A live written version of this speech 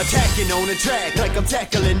Attacking on the track like I'm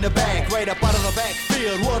tackling the back, right up out of the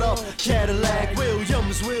backfield. What up, Cadillac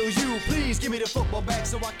Williams? Will you please give me the football back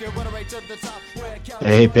so I can run it right to the top?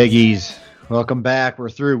 Hey, piggies. Welcome back. We're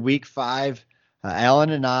through week 5. Alan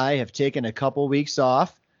and I have taken a couple weeks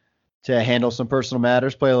off to handle some personal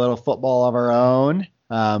matters, play a little football of our own.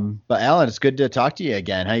 But Alan, it's good to talk to you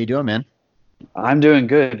again. How you doing, man? I'm doing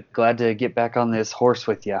good. Glad to get back on this horse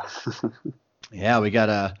with you. Yeah, we got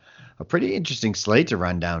a pretty interesting slate to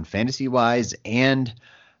run down, fantasy-wise and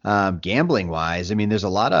gambling-wise. I mean, there's a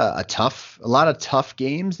lot of tough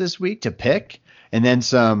games this week to pick, and then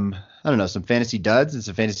some fantasy duds and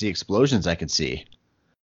some fantasy explosions I could see.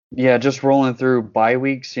 Yeah, just rolling through bye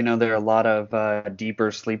weeks. There are a lot of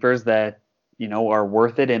deeper sleepers that are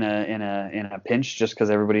worth it in a pinch, just because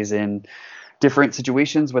everybody's in different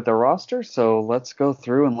situations with their roster. So let's go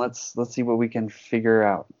through and let's see what we can figure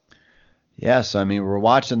out. Yeah, so I mean, we're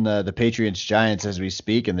watching the Patriots-Giants as we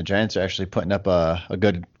speak, and the Giants are actually putting up a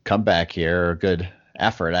good comeback here, or a good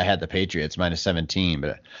effort. I had the Patriots minus 17,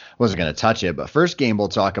 but I wasn't going to touch it. But first game we'll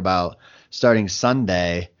talk about starting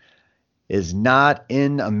Sunday is not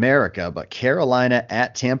in America, but Carolina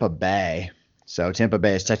at Tampa Bay. So Tampa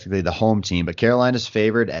Bay is technically the home team, but Carolina's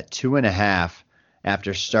favored at 2.5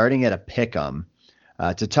 after starting at a pick'em.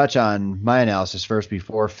 To touch on my analysis first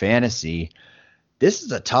before fantasy, this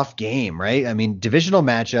is a tough game, right? I mean, divisional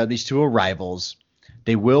matchup, these two are rivals.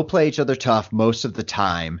 They will play each other tough most of the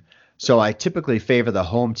time. So I typically favor the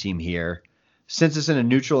home team here. Since it's in a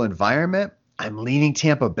neutral environment, I'm leaning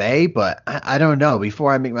Tampa Bay, but I don't know.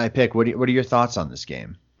 Before I make my pick, what are your thoughts on this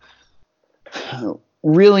game?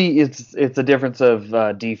 Really, it's a difference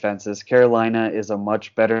of defenses. Carolina is a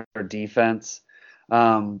much better defense,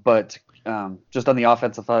 but just on the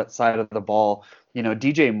offensive side of the ball,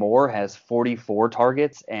 DJ Moore has 44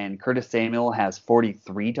 targets and Curtis Samuel has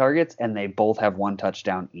 43 targets, and they both have 1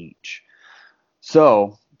 touchdown each.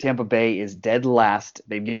 So Tampa Bay is dead last.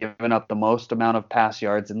 They've given up the most amount of pass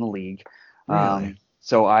yards in the league. Really?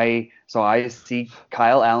 So I see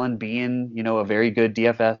Kyle Allen being, a very good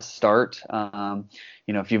DFS start.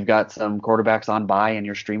 If you've got some quarterbacks on bye and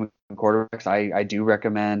you're streaming quarterbacks, I do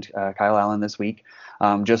recommend Kyle Allen this week.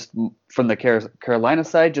 Just from the Carolina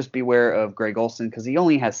side, just beware of Greg Olsen because he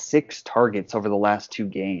only has 6 targets over the last 2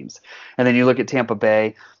 games. And then you look at Tampa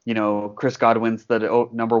Bay, Chris Godwin's the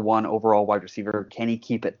number 1 overall wide receiver. Can he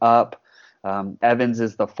keep it up? Evans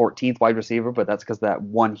is the 14th wide receiver, but that's because that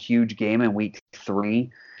one huge game in week 3.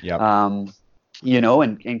 Yep.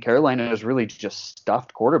 And Carolina has really just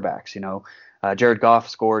stuffed quarterbacks. Jared Goff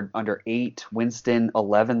scored under 8, Winston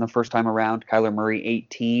 11 the first time around, Kyler Murray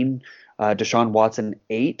 18, Deshaun Watson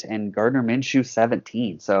 8, and Gardner Minshew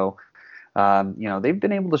 17. So, they've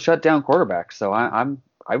been able to shut down quarterbacks. So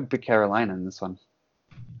I would pick Carolina in this one.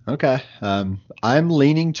 Okay. I'm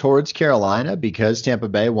leaning towards Carolina because Tampa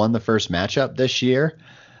Bay won the first matchup this year.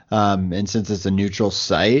 And since it's a neutral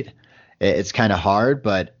site, it's kind of hard.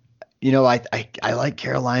 But, I like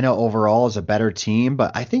Carolina overall as a better team,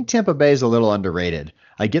 but I think Tampa Bay is a little underrated.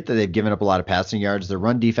 I get that they've given up a lot of passing yards. Their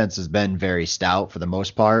run defense has been very stout for the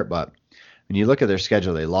most part, but when you look at their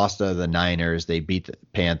schedule, they lost to the Niners, they beat the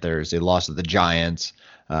Panthers, they lost to the Giants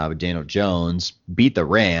with Daniel Jones, beat the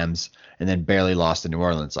Rams, and then barely lost to New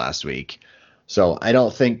Orleans last week. So I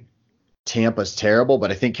don't think Tampa's terrible,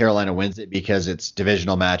 but I think Carolina wins it because it's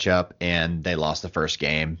divisional matchup and they lost the first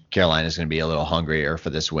game. Carolina's going to be a little hungrier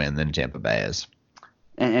for this win than Tampa Bay is.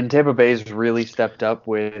 And Tampa Bay's really stepped up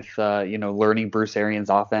with, learning Bruce Arians'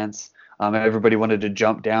 offense. Everybody wanted to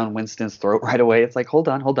jump down Winston's throat right away. It's like, hold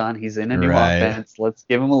on. He's in a new offense. Let's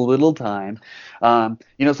give him a little time.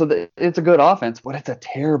 It's a good offense, but it's a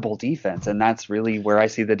terrible defense. And that's really where I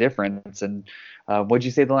see the difference. And what'd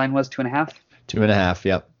you say the line was? 2.5? 2.5.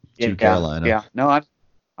 Yep. To Carolina. Yeah. No,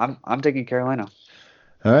 I'm taking Carolina.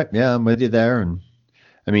 All right. Yeah, I'm with you there. And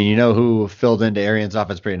I mean, who filled into Arians'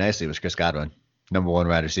 offense pretty nicely was Chris Godwin, number 1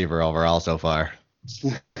 wide receiver overall so far.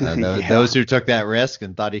 Those who took that risk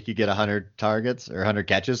and thought he could get 100 targets or 100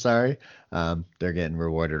 catches, they're getting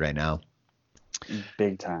rewarded right now.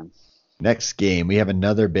 Big time. Next game, we have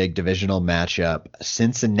another big divisional matchup,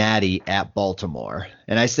 Cincinnati at Baltimore.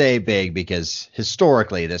 And I say big because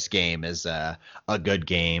historically this game is a good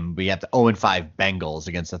game. We have the 0-5 Bengals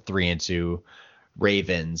against the 3-2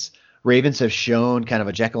 Ravens. Ravens have shown kind of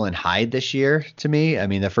a Jekyll and Hyde this year to me. I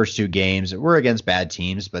mean, the first 2 games were against bad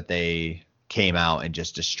teams, but they came out and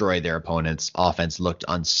just destroyed their opponents. Offense looked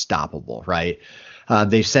unstoppable, right?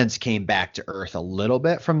 They've since came back to earth a little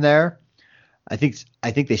bit from there. I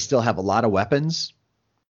think they still have a lot of weapons.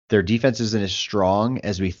 Their defense isn't as strong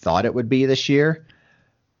as we thought it would be this year,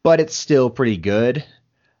 but it's still pretty good.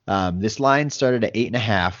 This line started at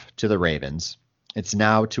 8.5 to the Ravens. It's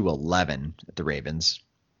now to 11 at the Ravens.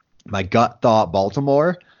 My gut thought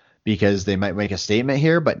Baltimore because they might make a statement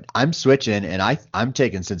here, but I'm switching and I'm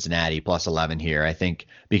taking Cincinnati plus 11 here. I think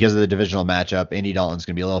because of the divisional matchup, Andy Dalton's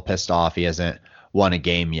going to be a little pissed off. He hasn't won a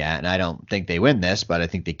game yet, and I don't think they win this, but I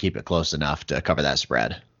think they keep it close enough to cover that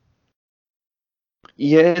spread.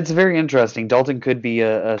 Yeah, it's very interesting. Dalton could be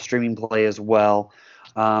a streaming play as well.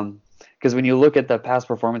 Because when you look at the past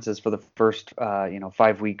performances for the first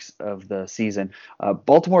 5 weeks of the season,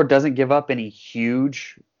 Baltimore doesn't give up any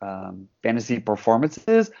huge fantasy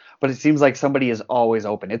performances, but it seems like somebody is always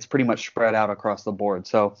open. It's pretty much spread out across the board.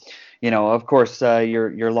 So, of course,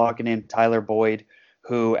 you're locking in Tyler Boyd,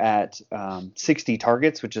 who at 60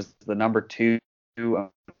 targets, which is the number 2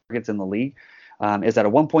 targets in the league, is at a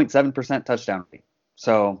 1.7% touchdown rate.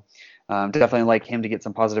 So definitely like him to get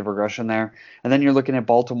some positive regression there. And then you're looking at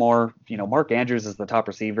Baltimore. Mark Andrews is the top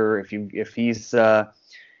receiver. If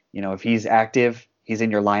he's active, he's in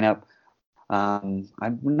your lineup. I'm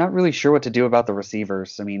not really sure what to do about the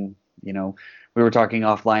receivers. I mean, we were talking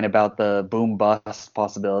offline about the boom bust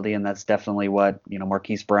possibility, and that's definitely what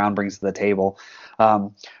Marquise Brown brings to the table. But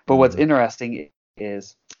what's interesting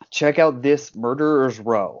is check out this murderer's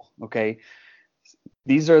row. Okay.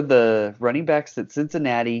 These are the running backs that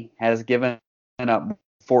Cincinnati has given up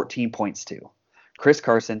 14 points to. Chris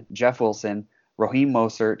Carson, Jeff Wilson, Raheem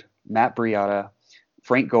Mostert, Matt Breida,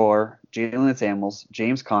 Frank Gore, Jalen Samuels,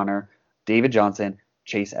 James Conner, David Johnson,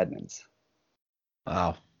 Chase Edmonds.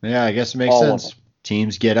 Wow. Yeah, I guess it makes sense.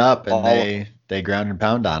 Teams get up and they ground and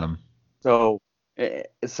pound on them.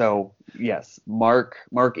 So yes, Mark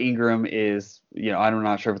Ingram is, I'm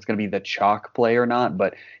not sure if it's going to be the chalk play or not,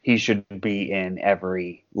 but he should be in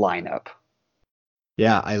every lineup.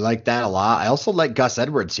 Yeah, I like that a lot. I also like Gus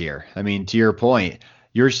Edwards here. I mean, to your point,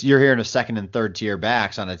 you're hearing a second and third tier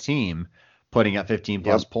backs on a team putting up 15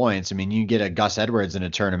 plus points. I mean, you get a Gus Edwards in a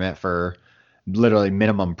tournament for literally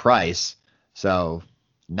minimum price. So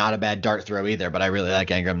not a bad dart throw either, but I really like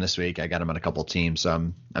Ingram this week. I got him on a couple teams,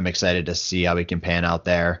 so I'm excited to see how he can pan out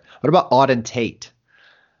there. What about Auden Tate?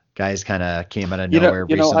 Guys kind of came out of nowhere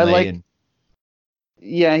recently.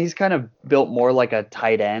 Yeah, he's kind of built more like a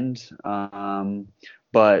tight end,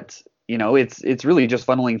 but it's really just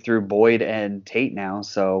funneling through Boyd and Tate now.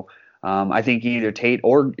 So I think either Tate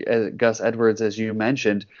or Gus Edwards, as you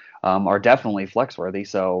mentioned, are definitely flex worthy.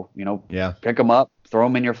 So pick them up, throw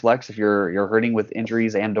them in your flex if you're hurting with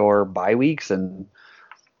injuries and or bye weeks, and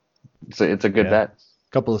it's a good bet.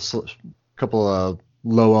 Couple of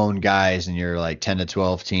low owned guys in your like 10 to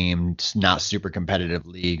 12 team, not super competitive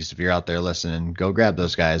leagues. If you're out there listening, go grab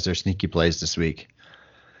those guys. They're sneaky plays this week.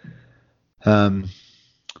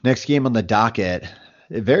 Next game on the docket,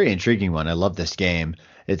 a very intriguing one. I love this game.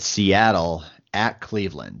 It's Seattle at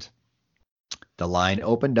Cleveland. The line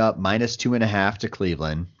opened up -2.5 to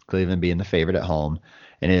Cleveland being the favorite at home,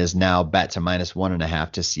 and it is now bet to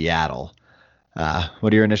 -1.5 to Seattle.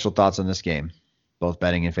 What are your initial thoughts on this game, both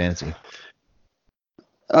betting and fantasy?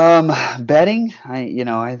 Betting,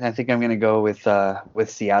 I think I'm going to go with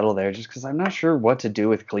Seattle there, just because I'm not sure what to do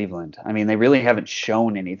with Cleveland. I mean, they really haven't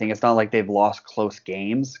shown anything. It's not like they've lost close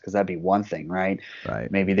games, because that'd be one thing, right? Right.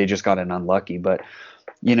 Maybe they just got unlucky, but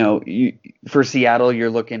for Seattle, you're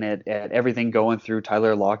looking at everything going through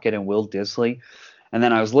Tyler Lockett and Will Dissly. And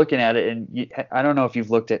then I was looking at it, and I don't know if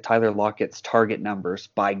you've looked at Tyler Lockett's target numbers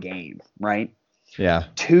by game, right? Yeah.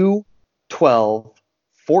 2, 12,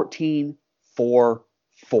 14, 4,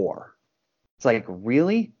 4. It's like,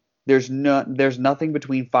 really? There's nothing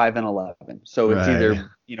between 5 and 11. So it's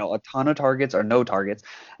either, a ton of targets or no targets.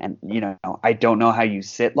 And, I don't know how you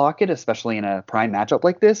sit Lockett, especially in a prime matchup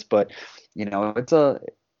like this, but it's a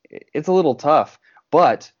little tough.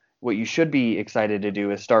 But what you should be excited to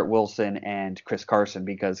do is start Wilson and Chris Carson,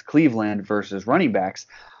 because Cleveland versus running backs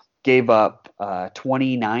gave up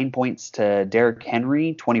 29 points to Derrick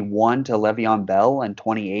Henry, 21 to Le'Veon Bell, and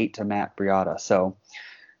 28 to Matt Breida. So,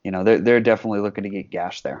 they're definitely looking to get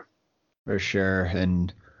gashed there. For sure.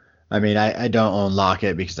 And I mean, I don't own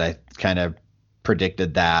Lockett because I kind of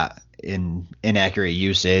predicted that in inaccurate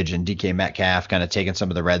usage, and DK Metcalf kind of taking some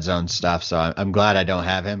of the red zone stuff. So I'm glad I don't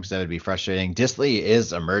have him, because that would be frustrating. Dissly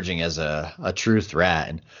is emerging as a true threat.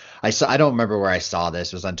 And I don't remember where I saw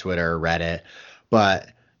this. It was on Twitter or Reddit, but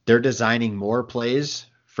they're designing more plays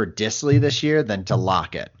for Dissly this year than to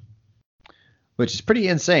Lockett, which is pretty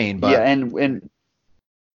insane. But yeah, and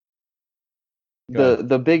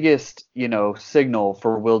the biggest, signal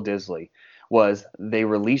for Will Dissly was they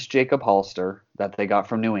released Jacob Hollister that they got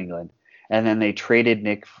from New England, and then they traded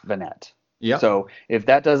Nick Vannett. Yep. So if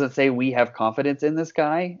that doesn't say we have confidence in this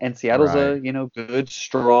guy, and Seattle's a, Right. good,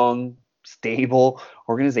 strong, stable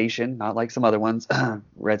organization, not like some other ones,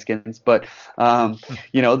 Redskins, but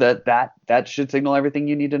that should signal everything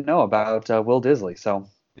you need to know about Will Disley. So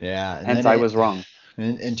Yeah, and hence then I was wrong.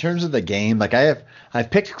 in terms of the game, like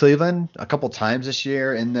I've picked Cleveland a couple times this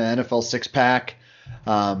year in the NFL six pack.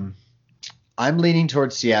 Um, I'm leaning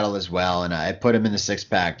towards Seattle as well, and I put them in the six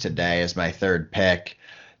pack today as my third pick,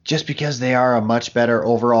 just because they are a much better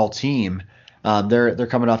overall team. They're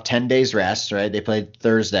coming off 10 days rest, right? They played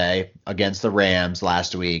Thursday against the Rams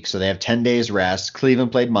last week, so they have 10 days rest.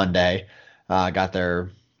 Cleveland played Monday, got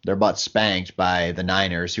their butt spanked by the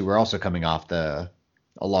Niners, who were also coming off a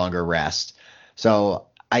longer rest. So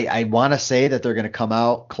I want to say that they're going to come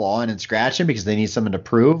out clawing and scratching because they need something to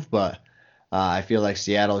prove, but I feel like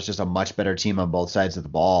Seattle is just a much better team on both sides of the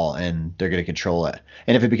ball, and they're going to control it.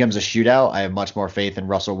 And if it becomes a shootout, I have much more faith in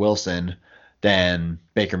Russell Wilson than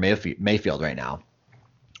Baker Mayfield right now.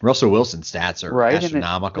 Russell Wilson's stats are Right.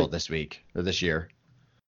 astronomical this week or this year.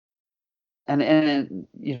 And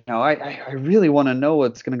I really want to know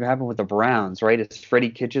what's going to happen with the Browns, right? Is Freddie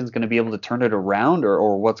Kitchens going to be able to turn it around,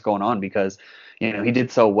 or what's going on? Because, he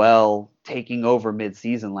did so well taking over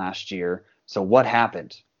midseason last year. So what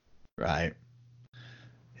happened? Right.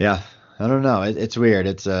 Yeah, I don't know. It's weird.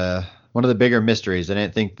 It's one of the bigger mysteries. I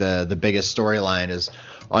didn't think the biggest storyline is,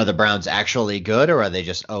 are the Browns actually good or are they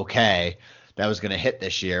just okay? That was going to hit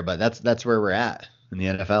this year, but that's where we're at in the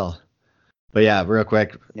NFL. But yeah, real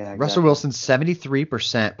quick, Yeah, exactly. Russell Wilson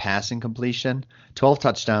 73% passing completion, 12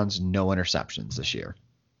 touchdowns, no interceptions this year.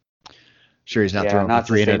 Sure, he's not throwing for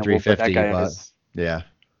 300, 350, but yeah.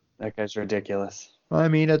 That guy's ridiculous. Well, I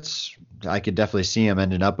mean, I could definitely see him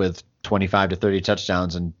ending up with 25 to 30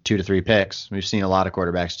 touchdowns and 2 to 3 picks. We've seen a lot of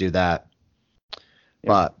quarterbacks do that. Yep.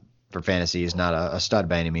 But for fantasy, he's not a stud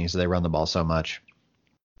by any means. So they run the ball so much.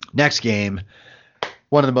 Next game,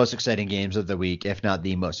 one of the most exciting games of the week, if not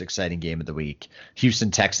the most exciting game of the week.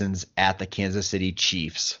 Houston Texans at the Kansas City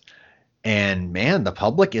Chiefs. And man, the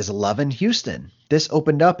public is loving Houston. This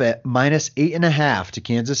opened up at -8.5 to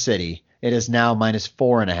Kansas City. It is now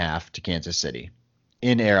 -4.5 to Kansas City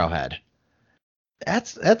in Arrowhead.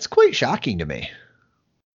 That's quite shocking to me.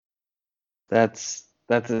 That's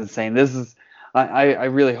insane. This is I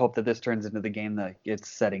really hope that this turns into the game that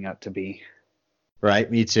it's setting up to be.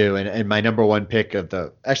 Right, me too. And my number one pick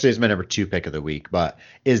actually it's my number 2 pick of the week, but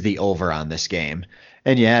is the over on this game.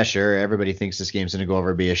 And yeah, sure, everybody thinks this game's going to go over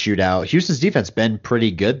and be a shootout. Houston's defense been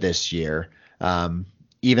pretty good this year.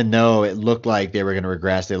 Even though it looked like they were going to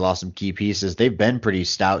regress, they lost some key pieces. They've been pretty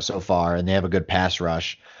stout so far, and they have a good pass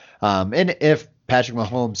rush. And if Patrick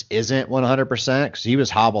Mahomes isn't 100%, because he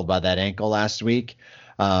was hobbled by that ankle last week,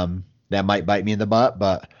 that might bite me in the butt.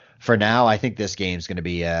 But for now, I think this game's going to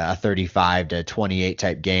be a 35-28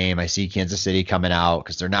 type game. I see Kansas City coming out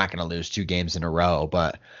because they're not going to lose 2 games in a row.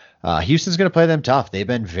 But Houston's going to play them tough. They've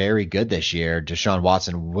been very good this year. Deshaun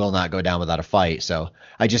Watson will not go down without a fight. So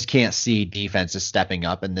I just can't see defenses stepping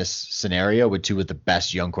up in this scenario with 2 of the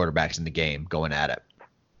best young quarterbacks in the game going at it.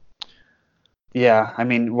 Yeah, I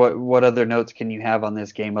mean, what other notes can you have on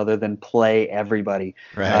this game other than play everybody?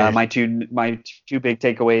 Right. My two big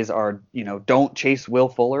takeaways are, don't chase Will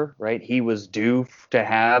Fuller, right? He was due to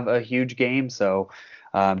have a huge game, so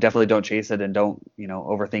definitely don't chase it, and don't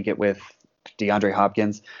overthink it with DeAndre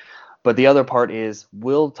Hopkins. But the other part is,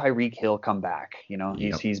 will Tyreek Hill come back?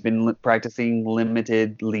 He's been practicing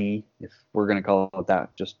limitedly, if we're going to call it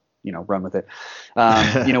that, just run with it.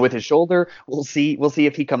 With his shoulder, we'll see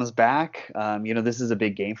if he comes back. This is a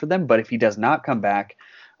big game for them, but if he does not come back,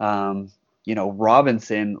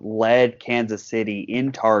 Robinson led Kansas City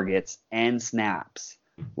in targets and snaps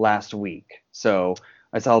last week. So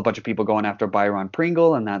I saw a bunch of people going after Byron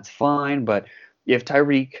Pringle, and that's fine. But if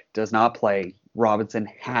Tyreek does not play, Robinson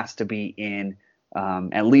has to be in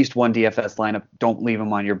at least one DFS lineup. Don't leave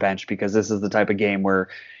him on your bench, because this is the type of game where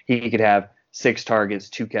he could have 6 targets,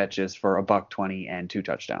 2 catches for $120 and 2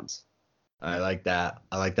 touchdowns. I like that.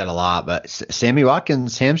 I like that a lot. But Sammy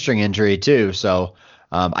Watkins hamstring injury too. So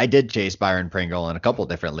I did chase Byron Pringle in a couple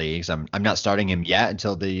different leagues. I'm not starting him yet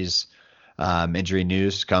until these injury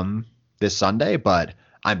news come this Sunday, but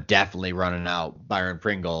I'm definitely running out Byron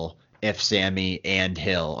Pringle if Sammy and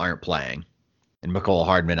Hill aren't playing. And Mecole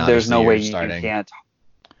Hardman, obviously, there's no way you starting. can't.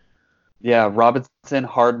 Yeah, Robinson,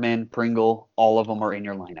 Hardman, Pringle, all of them are in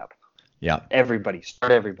your lineup. Yeah. Everybody.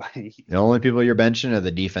 Start everybody. The only people you're benching are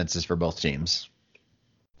the defenses for both teams.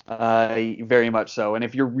 Very much so. And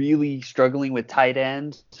if you're really struggling with tight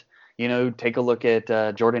end, take a look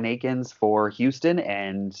at Jordan Akins for Houston,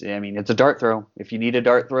 and I mean, it's a dart throw. If you need a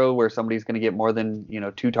dart throw where somebody's going to get more than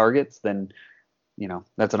 2 targets, then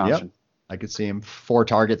that's an option. I could see him 4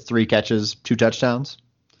 targets, 3 catches, 2 touchdowns.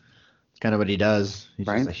 It's kind of what he does. He's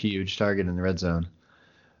just a huge target in the red zone.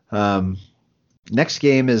 Next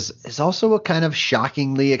game is also a kind of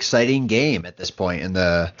shockingly exciting game at this point in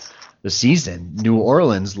the season. New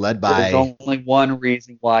Orleans led by. There's only one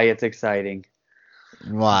reason why it's exciting.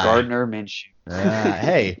 Why? Gardner Minshew.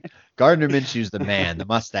 Hey, Gardner Minshew's the man, the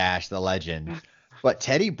mustache, the legend. But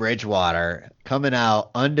Teddy Bridgewater coming out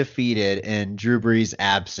undefeated in Drew Brees'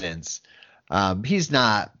 absence. He's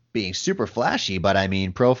not being super flashy, but I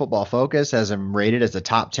mean, Pro Football Focus has him rated as a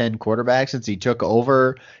top 10 quarterback since he took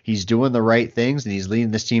over. He's doing the right things, and he's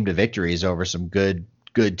leading this team to victories over some good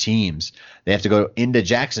teams. They have to go into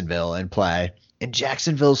Jacksonville and play, and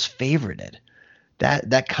Jacksonville's favorited.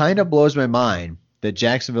 That kind of blows my mind that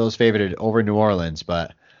Jacksonville is favorited over New Orleans,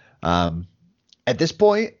 but at this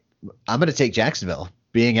point, I'm going to take Jacksonville.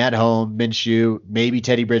 Being at home, Minshew, maybe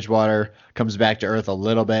Teddy Bridgewater comes back to earth a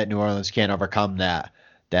little bit. New Orleans can't overcome that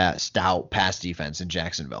stout pass defense in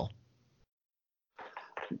Jacksonville.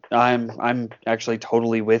 I'm actually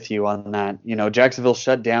totally with you on that. Jacksonville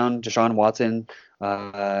shut down Deshaun Watson,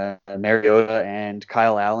 Mariota, and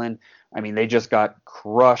Kyle Allen. I mean, they just got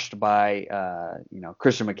crushed by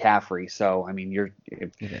Christian McCaffrey. So I mean,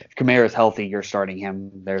 if Kamara's healthy, you're starting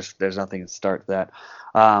him. There's nothing to start that.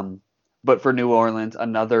 But for New Orleans,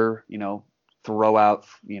 another throw out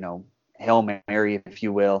Hail Mary, if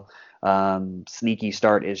you will. Sneaky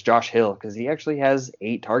start is Josh Hill, because he actually has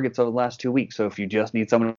 8 targets over the last 2 weeks. So if you just need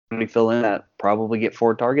someone to fill in that, probably get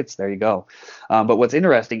 4 targets. There you go. But what's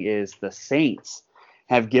interesting is the Saints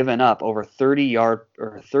have given up over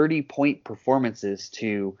 30-point performances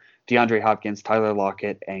to DeAndre Hopkins, Tyler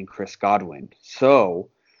Lockett, and Chris Godwin. So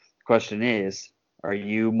the question is, are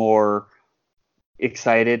you more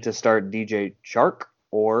excited to start DJ Chark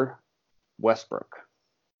or Westbrook?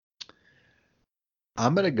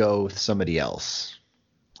 I'm going to go with somebody else.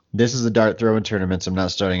 This is a dart throw in tournaments. I'm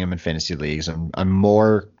not starting him in fantasy leagues. I'm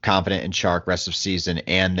more confident in Chark rest of season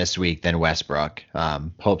and this week than Westbrook.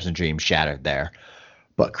 Hopes and dreams shattered there.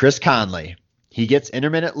 But Chris Conley, he gets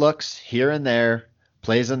intermittent looks here and there,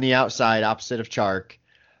 plays on the outside opposite of Chark.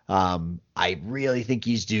 I really think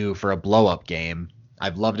he's due for a blow-up game.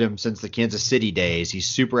 I've loved him since the Kansas City days. He's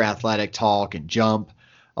super athletic, tall, can jump.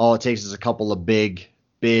 All it takes is a couple of big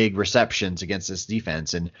receptions against this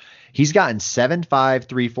defense. And he's gotten 7-5,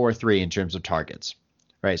 3-4-3 in terms of targets,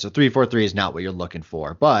 right? So 3-4-3 is not what you're looking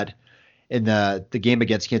for. But in the game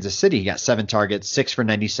against Kansas City, he got 7 targets, 6 for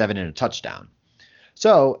 97 and a touchdown.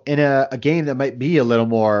 So in a game that might be a little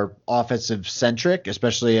more offensive centric,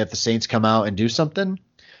 especially if the Saints come out and do something,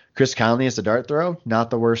 Chris Conley as a dart throw, not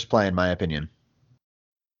the worst play in my opinion.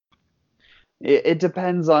 It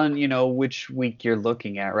depends on which week you're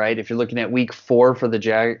looking at, right? If you're looking at week 4 for the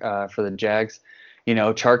Jags,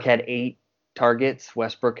 Chark had 8 targets,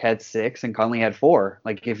 Westbrook had 6, and Conley had 4.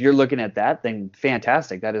 Like if you're looking at that, then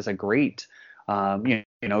fantastic. That is a great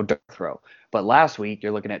dart throw. But last week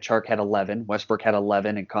you're looking at Chark had 11, Westbrook had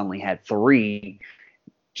 11, and Conley had 3.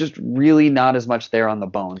 Just really not as much there on the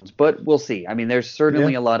bones, but we'll see. I mean, there's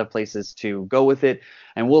certainly a lot of places to go with it,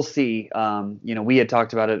 and we'll see. We had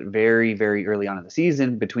talked about it very, very early on in the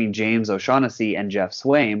season between James O'Shaughnessy and Jeff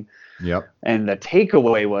Swaim. Yep. And the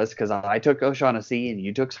takeaway was, because I took O'Shaughnessy and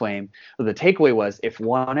you took Swaim, so the takeaway was if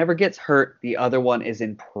one ever gets hurt, the other one is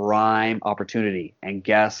in prime opportunity. And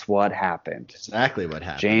guess what happened? Exactly what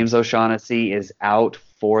happened. James O'Shaughnessy is out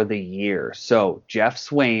for the year. So Jeff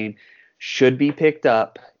Swaim should be picked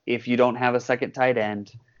up if you don't have a second tight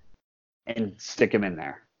end, and stick him in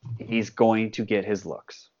there. He's going to get his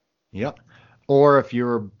looks. Yep. Or if you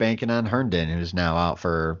were banking on Herndon, who's now out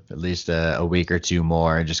for at least a week or 2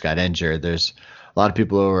 more and just got injured. There's a lot of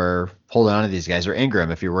people who are holding on to these guys, or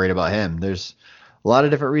Ingram if you're worried about him. There's a lot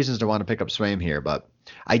of different reasons to want to pick up Swaim here, but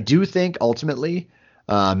I do think ultimately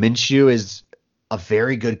Minshew is a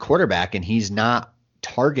very good quarterback, and he's not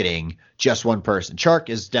targeting just one person. Chark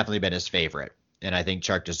has definitely been his favorite, and I think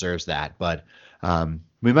Chark deserves that. But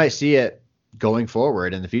we might see it going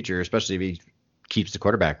forward in the future, especially if he keeps the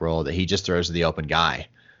quarterback role, that he just throws to the open guy.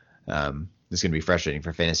 This is going to be frustrating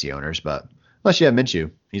for fantasy owners, but unless you have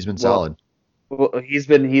Minshew, he's been solid. Well, he's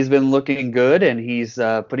been looking good, and he's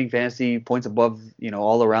putting fantasy points above,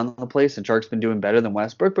 all around the place. And Chark's been doing better than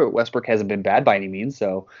Westbrook, but Westbrook hasn't been bad by any means.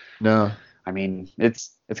 So no. I mean, it's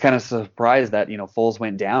kind of surprised that, Foles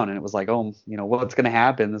went down, and it was like, what's going to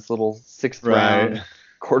happen? This little 6th round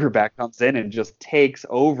quarterback comes in and just takes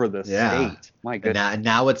over the Yeah. state. My And goodness.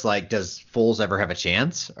 now it's like, does Foles ever have a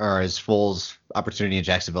chance, or is Foles' opportunity in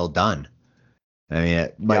Jacksonville done? I mean,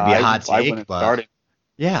 it might be a hot I take, wouldn't but start him.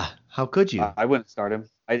 yeah, how could you? I wouldn't start him.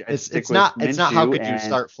 I'd stick It's with not how Minshew could you and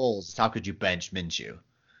start Foles, it's how could you bench Minshew?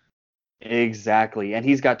 exactly. And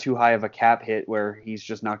he's got too high of a cap hit where he's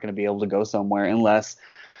just not going to be able to go somewhere unless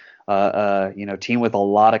team with a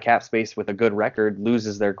lot of cap space with a good record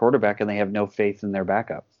loses their quarterback and they have no faith in their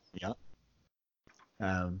backup. Yeah.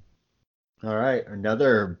 All right,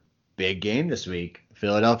 another big game this week.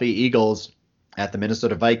 Philadelphia Eagles at the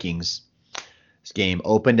Minnesota Vikings. This game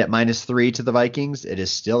opened at -3 to the Vikings. It is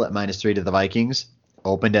still at -3 to the Vikings.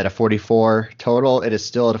 Opened at a 44 total. It is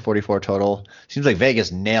still at a 44 total. Seems like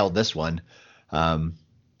Vegas nailed this one. I'm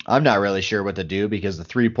not really sure what to do because the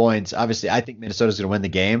 3 points, obviously, I think Minnesota's going to win the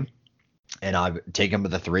game, and I'll take them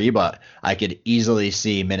with the 3, but I could easily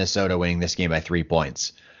see Minnesota winning this game by 3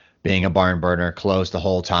 points. Being a barn burner, close the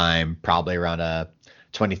whole time, probably around a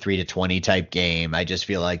 23-20 type game. I just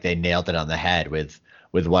feel like they nailed it on the head with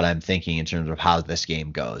what I'm thinking in terms of how this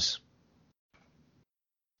game goes.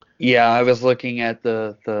 Yeah, I was looking at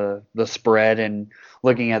the spread and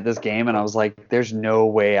looking at this game, and I was like, "There's no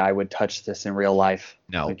way I would touch this in real life."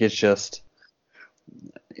 No. Like it's just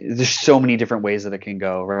there's so many different ways that it can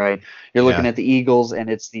go, right? You're looking at the Eagles, and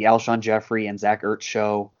it's the Alshon Jeffrey and Zach Ertz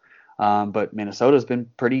show, but Minnesota's been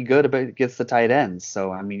pretty good against the tight ends.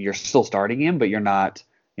 So I mean, you're still starting him, but you're not.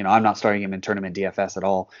 I'm not starting him in tournament DFS at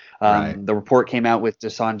all. Right. The report came out with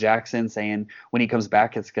Deshaun Jackson saying when he comes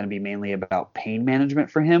back, it's going to be mainly about pain management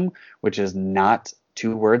for him, which is not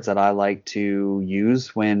 2 words that I like to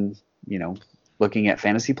use when, looking at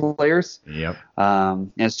fantasy players. Yep.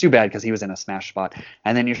 And it's too bad because he was in a smash spot.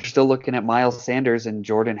 And then you're still looking at Miles Sanders and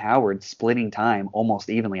Jordan Howard splitting time almost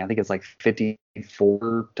evenly. I think it's like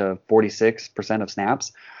 54 to 46% of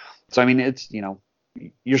snaps. So, I mean, it's,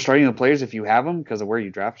 you're starting the players if you have them because of where you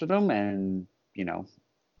drafted them and,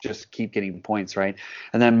 just keep getting points, right?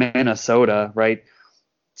 And then Minnesota, right?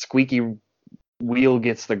 Squeaky wheel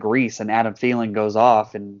gets the grease and Adam Thielen goes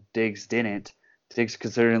off and Diggs didn't. Diggs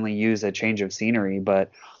could certainly use a change of scenery, but,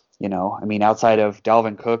 outside of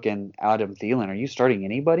Dalvin Cook and Adam Thielen, are you starting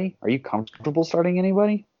anybody? Are you comfortable starting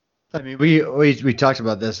anybody? I mean, we talked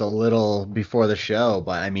about this a little before the show,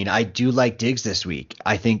 but I mean, I do like Diggs this week.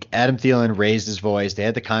 I think Adam Thielen raised his voice. They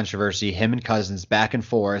had the controversy, him and Cousins back and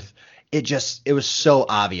forth. It was so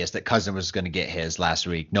obvious that Cousins was going to get his last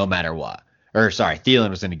week, no matter what. Thielen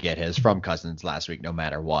was going to get his from Cousins last week, no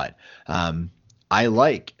matter what. I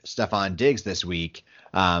like Stephon Diggs this week.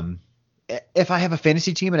 If I have a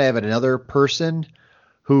fantasy team and I have another person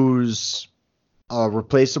who's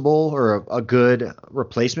replaceable or a good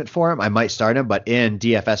replacement for him, I might start him. But in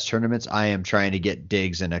DFS tournaments, I am trying to get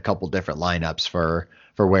Diggs in a couple different lineups for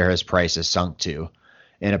where his price is sunk to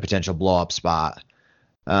in a potential blow up spot.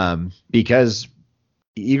 Because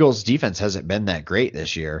the Eagles defense hasn't been that great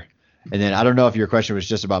this year. And then I don't know if your question was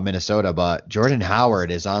just about Minnesota, but Jordan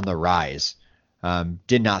Howard is on the rise.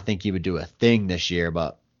 Did not think he would do a thing this year,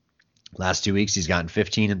 but last 2 weeks, he's gotten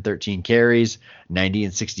 15 and 13 carries, 90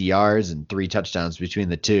 and 60 yards, and 3 touchdowns between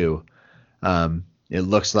the two. It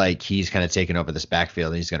looks like he's kind of taken over this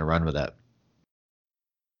backfield, and he's going to run with it.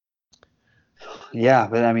 Yeah,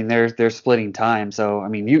 but I mean, they're splitting time. So, I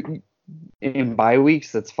mean, you in bye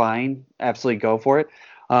weeks, that's fine. Absolutely go for it.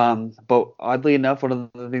 But oddly enough, one of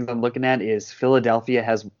the things I'm looking at is Philadelphia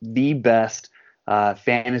has the best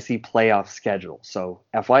fantasy playoff schedule. So,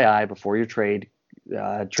 FYI, before your trade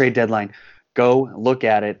deadline, go look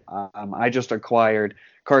at it. I just acquired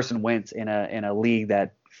Carson Wentz in a league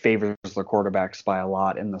that favors the quarterbacks by a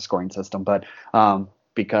lot in the scoring system, but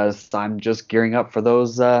because I'm just gearing up for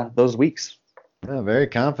those weeks. Oh, very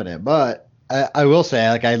confident, but I will say,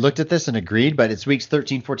 I looked at this and agreed, but it's weeks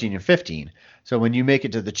 13, 14, and 15. So when you make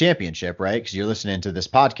it to the championship, right, because you're listening to this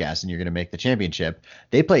podcast and you're going to make the championship,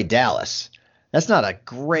 they play Dallas. That's not a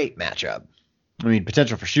great matchup. I mean,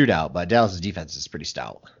 potential for shootout, but Dallas' defense is pretty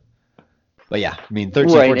stout. But yeah, I mean,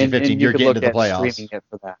 13, right, 14, 15, you're getting to the playoffs. Streaming it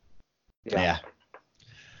for that. Yeah.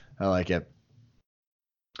 I like it.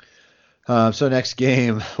 So next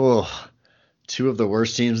game, two of the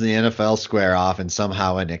worst teams in the NFL square off in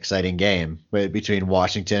somehow an exciting game between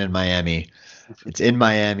Washington and Miami. It's in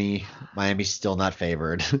Miami. Miami's still not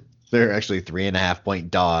favored. They're actually 3.5-point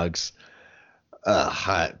dogs.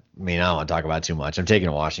 I mean, I don't want to talk about it too much. I'm taking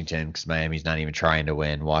Washington because Miami's not even trying to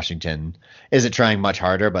win. Washington isn't trying much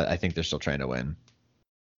harder, but I think they're still trying to win.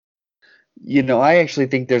 I actually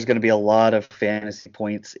think there's going to be a lot of fantasy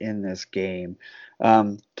points in this game.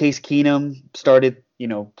 Case Keenum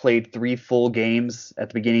played 3 full games at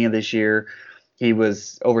the beginning of this year. He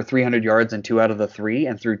was over 300 yards in 2 out of the 3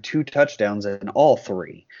 and threw 2 touchdowns in all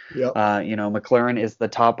 3. Yep. McLaurin is the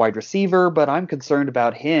top wide receiver, but I'm concerned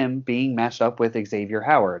about him being matched up with Xavier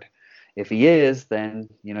Howard. If he is, then,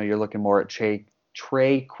 you're looking more at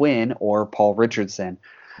Trey Quinn or Paul Richardson.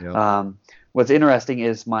 Yep. What's interesting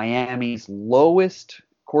is Miami's lowest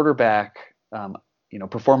quarterback,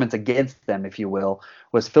 performance against them, if you will,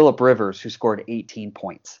 was Phillip Rivers, who scored 18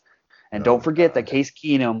 points. And don't forget that Case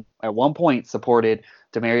Keenum at one point supported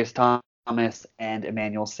Demaryius Thomas and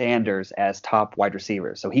Emmanuel Sanders as top wide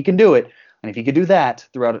receivers. So he can do it. And if he could do that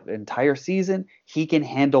throughout an entire season, he can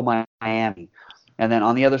handle Miami. And then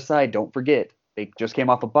on the other side, don't forget, they just came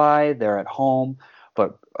off a bye. They're at home.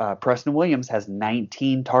 But Preston Williams has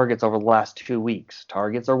 19 targets over the last 2 weeks.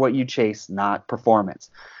 Targets are what you chase, not performance.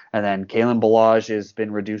 And then Kalen Ballage has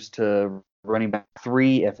been reduced to running back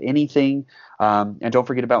 3, if anything. And don't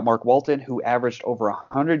forget about Mark Walton, who averaged over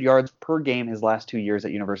 100 yards per game his last 2 years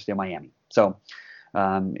at University of Miami. So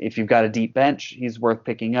if you've got a deep bench, he's worth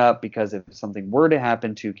picking up, because if something were to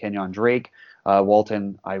happen to Kenyon Drake,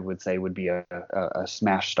 Walton, I would say, would be a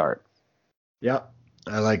smash start. Yep.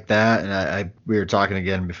 I like that, and we were talking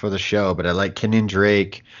again before the show, but I like Kenyon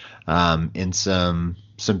Drake in some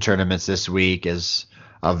tournaments this week as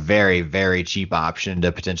a very, very cheap option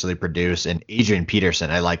to potentially produce. And Adrian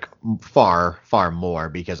Peterson I like far, far more,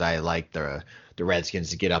 because I like the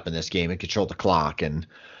Redskins to get up in this game and control the clock. And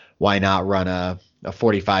why not run a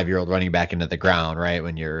 45-year-old running back into the ground, right,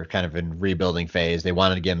 when you're kind of in rebuilding phase? They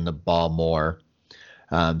wanted to get him the ball more.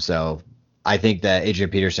 So I think that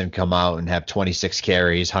Adrian Peterson come out and have 26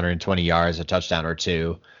 carries, 120 yards, a touchdown or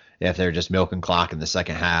 2, if they're just milking clock in the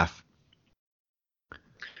second half.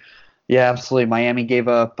 Yeah, absolutely. Miami gave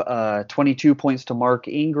up 22 points to Mark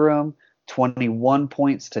Ingram, 21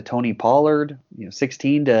 points to Tony Pollard,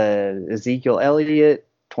 16 to Ezekiel Elliott,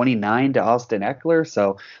 29 to Austin Eckler.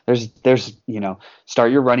 So there's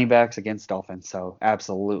start your running backs against Dolphins. So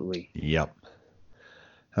absolutely. Yep.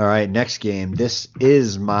 All right, next game. This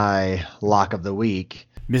is my lock of the week.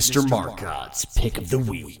 Mr. Marcot's pick of the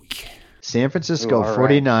week. San Francisco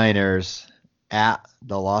 49ers at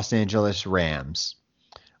the Los Angeles Rams.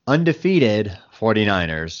 Undefeated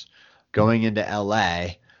 49ers going into LA,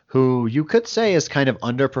 who you could say has kind of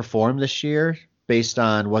underperformed this year based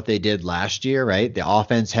on what they did last year, right? The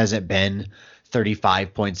offense hasn't been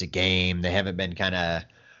 35 points a game. They haven't been kind of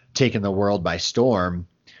taking the world by storm.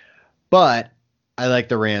 But I like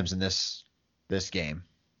the Rams in this game.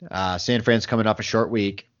 San Fran's coming off a short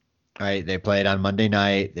week, right? They played on Monday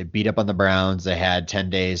night. They beat up on the Browns. They had 10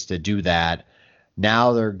 days to do that.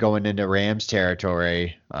 Now they're going into Rams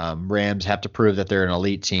territory. Rams have to prove that they're an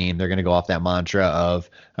elite team. They're going to go off that mantra of,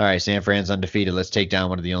 all right, San Fran's undefeated. Let's take down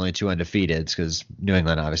one of the only 2 undefeateds, because New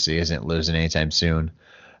England obviously isn't losing anytime soon.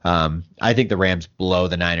 I think the Rams blow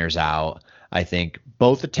the Niners out. I think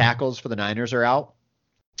both the tackles for the Niners are out.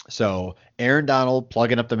 So Aaron Donald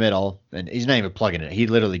plugging up the middle, and he's not even plugging it. He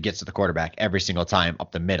literally gets to the quarterback every single time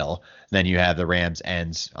up the middle. Then you have the Rams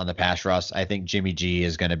ends on the pass rush. I think Jimmy G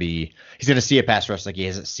is going to see a pass rush like he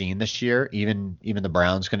hasn't seen this year. Even the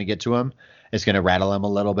Browns going to get to him. It's going to rattle him a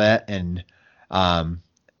little bit. And all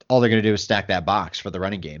they're going to do is stack that box for the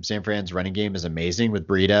running game. San Fran's running game is amazing with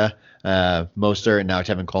Breida, Mostert, and now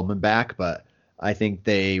Tevin Coleman back. But I think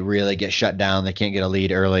they really get shut down. They can't get a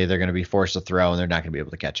lead early. They're going to be forced to throw, and they're not going to be able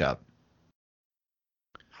to catch up.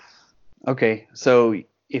 Okay, so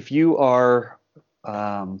if you are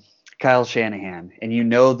Kyle Shanahan and you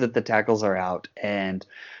know that the tackles are out and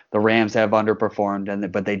the Rams have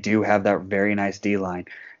underperformed, but they do have that very nice D-line,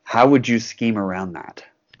 how would you scheme around that?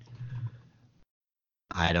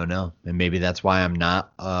 I don't know. And maybe that's why I'm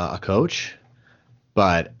not a coach.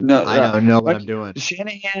 But no, I don't know what I'm doing.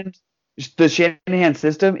 The Shanahan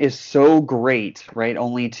system is so great, right?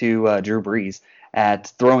 Only to Drew Brees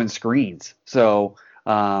at throwing screens. So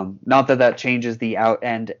not that changes the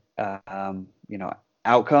outcome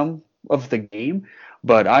of the game,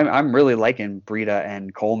 but I'm really liking Breida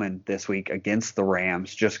and Coleman this week against the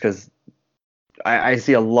Rams, just because I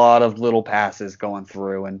see a lot of little passes going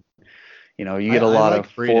through, and you get a lot of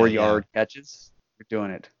 4-yard catches. You're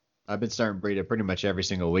doing it. I've been starting Breida pretty much every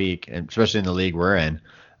single week, and especially in the league we're in.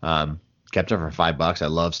 Kept him for $5. I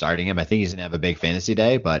love starting him. I think he's going to have a big fantasy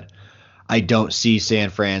day, but I don't see San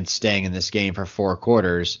Fran staying in this game for 4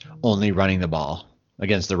 quarters, only running the ball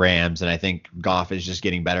against the Rams. And I think Goff is just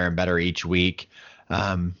getting better and better each week.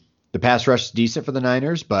 The pass rush is decent for the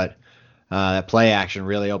Niners, but that play action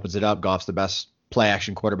really opens it up. Goff's the best play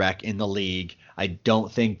action quarterback in the league. I don't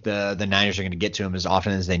think the Niners are going to get to him as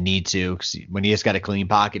often as they need to, because when he has got a clean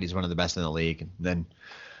pocket, he's one of the best in the league. And then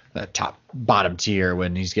top bottom tier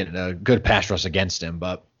when he's getting a good pass rush against him.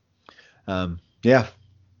 But yeah,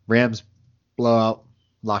 Rams blowout,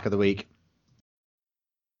 lock of the week.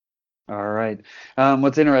 All right.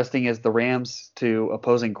 What's interesting is the Rams to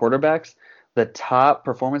opposing quarterbacks. The top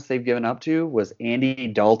performance they've given up to was Andy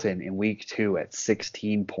Dalton in week 2 at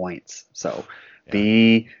 16 points. So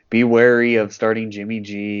be wary of starting Jimmy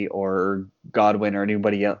G or Godwin or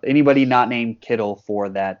anybody not named Kittle for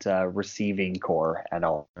that receiving core at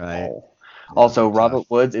all. Right. Also, Robert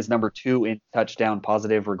Woods is number 2 in touchdown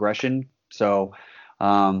positive regression. So,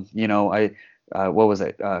 what was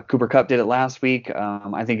it? Cooper Kupp did it last week.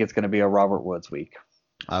 I think it's going to be a Robert Woods week.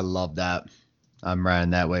 I love that. I'm riding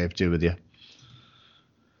that wave too with you.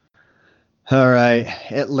 All right.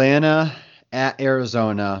 Atlanta at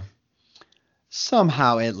Arizona.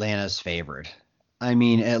 Somehow Atlanta's favored. I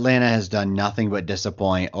mean, Atlanta has done nothing but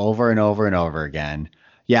disappoint over and over and over again.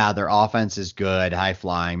 Yeah, their offense is good, high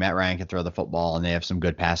flying. Matt Ryan can throw the football, and they have some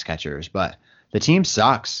good pass catchers. But the team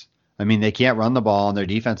sucks. I mean, they can't run the ball, and their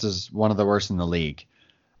defense is one of the worst in the league.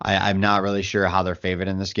 I'm not really sure how they're favored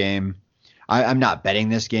in this game. I'm not betting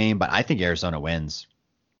this game, but I think Arizona wins.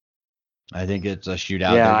 I think it's a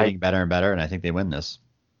shootout. Yeah, they're getting better and better, and I think they win this.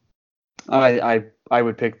 I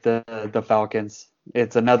would pick the Falcons.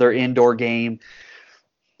 It's another indoor game.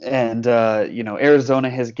 And, Arizona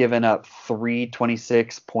has given up 3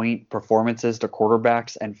 26-point performances to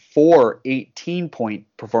quarterbacks and 4 18-point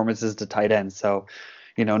performances to tight ends. So,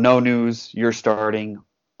 no news. You're starting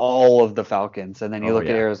all of the Falcons. And then you look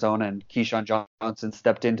at Arizona, and Keyshawn Johnson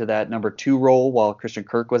stepped into that number 2 role while Christian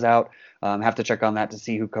Kirk was out. Have to check on that to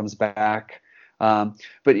see who comes back.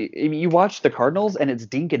 But you watch the Cardinals, and it's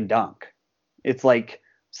dink and dunk. It's like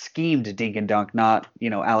schemed dink and dunk, not,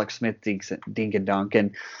 Alex Smith dink and dunk.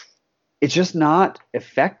 And it's just not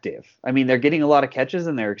effective. I mean, they're getting a lot of catches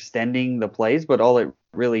and they're extending the plays, but all it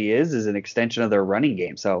really is an extension of their running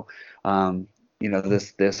game. So,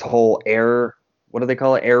 this whole air, what do they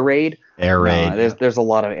call it? Air raid. Air raid. There's a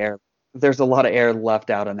lot of air. There's a lot of air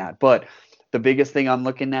left out on that. But the biggest thing I'm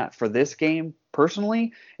looking at for this game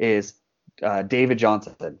personally is David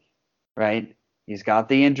Johnson, right? He's got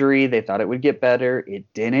the injury. They thought it would get better.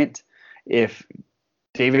 It didn't. If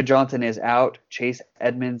David Johnson is out, Chase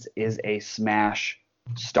Edmonds is a smash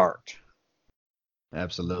start.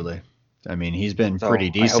 Absolutely. I mean, he's been pretty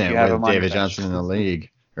decent with David Johnson in the league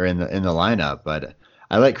or in the lineup, but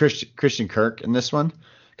I like Christian Kirk in this one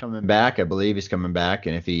coming back. I believe he's coming back,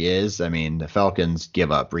 and if he is, I mean, the Falcons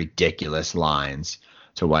give up ridiculous lines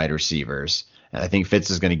to wide receivers. And I think Fitz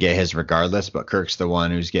is going to get his regardless, but Kirk's the one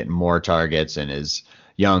who's getting more targets and is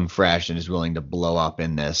young, fresh, and is willing to blow up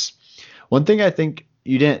in this. One thing I think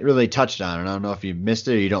you didn't really touch on, and I don't know if you missed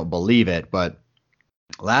it or you don't believe it, but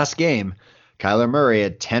last game, Kyler Murray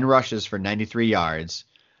had 10 rushes for 93 yards.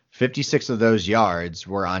 56 of those yards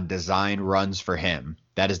were on design runs for him.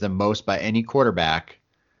 That is the most by any quarterback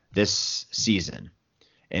this season.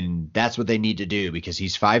 And that's what they need to do because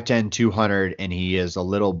he's 5'10", 200, and he is a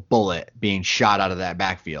little bullet being shot out of that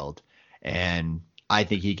backfield. And I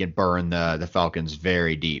think he can burn the Falcons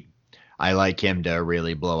very deep. I like him to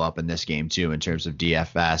really blow up in this game, too, in terms of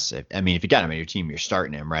DFS. If you got him on your team, you're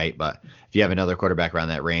starting him, right? But if you have another quarterback around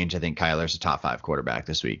that range, I think Kyler's a top 5 quarterback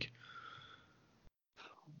this week.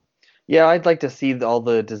 Yeah, I'd like to see all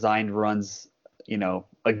the designed runs,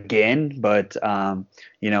 again, but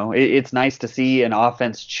it's nice to see an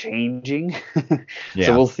offense changing. Yeah.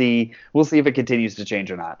 So we'll see if it continues to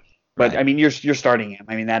change or not. But Right. I mean, you're starting him.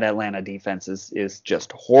 I mean, that Atlanta defense is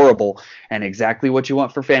just horrible and exactly what you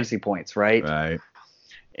want for fantasy points, right? Right.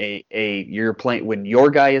 You're playing when your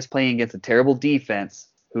guy is playing against a terrible defense,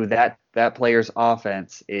 who that player's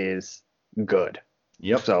offense is good.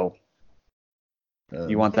 Yep. So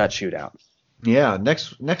you want that shootout. Yeah,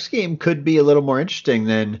 next game could be a little more interesting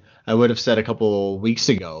than I would have said a couple weeks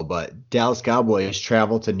ago, but Dallas Cowboys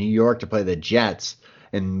travel to New York to play the Jets,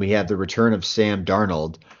 and we have the return of Sam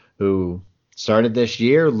Darnold, who started this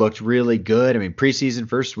year, looked really good. I mean, preseason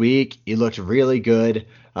first week, he looked really good,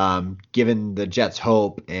 giving the Jets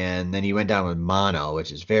hope, and then he went down with mono,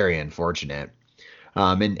 which is very unfortunate.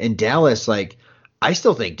 And Dallas, I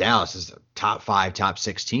still think Dallas is a top 5, top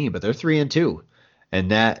 6 team, but they're 3-2.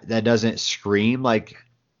 And that doesn't scream like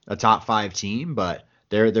a top 5 team, but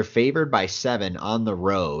they're favored by 7 on the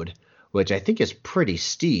road, which I think is pretty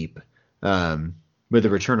steep. With the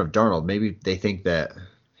return of Darnold, maybe they think that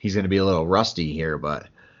he's going to be a little rusty here, but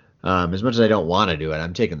as much as I don't want to do it,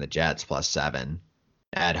 I'm taking the Jets plus 7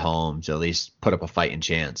 at home to at least put up a fighting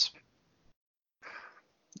chance.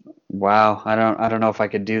 Wow, I don't know if I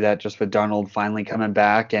could do that just with Darnold finally coming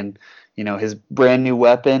back and his brand new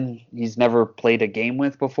weapon he's never played a game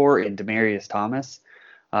with before in Demaryius Thomas,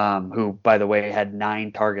 who by the way had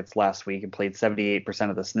 9 targets last week and played 78%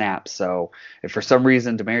 of the snaps. So if for some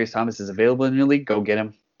reason Demaryius Thomas is available in your league, go get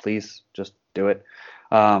him, please. Just do it.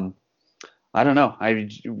 Um, I don't know.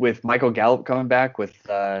 With Michael Gallup coming back with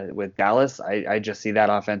Dallas, I just see that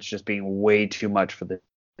offense just being way too much for the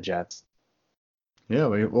Jets. Yeah,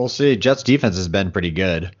 we'll see. Jets defense has been pretty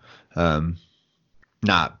good.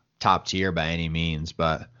 Not top tier by any means,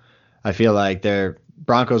 but I feel like their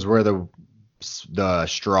Broncos were the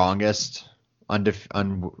strongest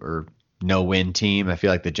or no win team. I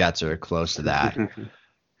feel like the Jets are close to that,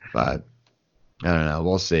 but I don't know.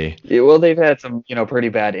 We'll see. Yeah, well, they've had some pretty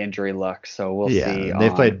bad injury luck, so we'll see. Yeah,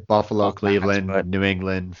 they've played Buffalo, Cleveland, New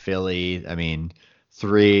England, Philly. I mean,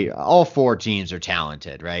 all 4 teams are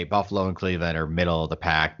talented, right? Buffalo and Cleveland are middle of the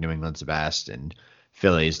pack. New England's the best, and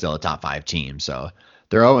Philly is still a top 5 team. So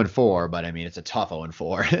they're 0-4, but I mean, it's a tough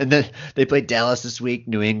 0-4. And then they played Dallas this week,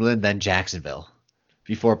 New England, then Jacksonville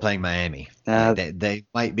before playing Miami. They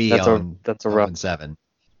might be that's a rough 0-7.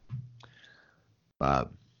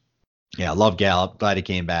 Yeah, love Gallup. Glad he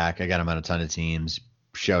came back. I got him on a ton of teams.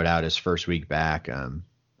 Showed out his first week back.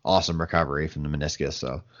 Awesome recovery from the meniscus.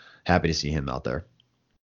 So happy to see him out there.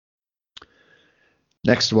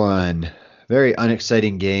 Next one, very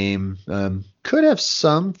unexciting game. Could have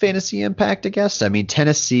some fantasy impact, I guess. I mean,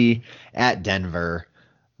 Tennessee at Denver,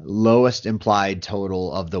 lowest implied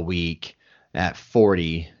total of the week at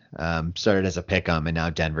 40. Started as a pick'em, and now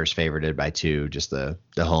Denver's favored by 2. Just the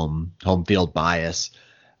home field bias.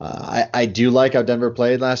 I do like how Denver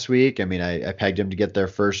played last week. I mean, I pegged them to get their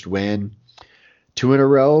first win. 2 in a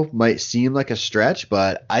row might seem like a stretch,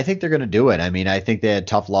 but I think they're going to do it. I mean, I think they had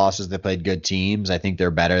tough losses. They played good teams. I think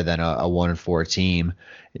they're better than a 1-4 team.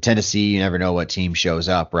 Tennessee, you never know what team shows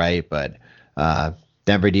up, right? But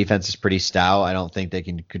Denver defense is pretty stout. I don't think they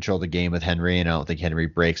can control the game with Henry, and I don't think Henry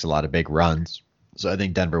breaks a lot of big runs. So I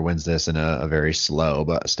think Denver wins this in a very slow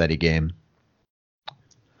but steady game.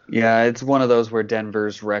 Yeah, it's one of those where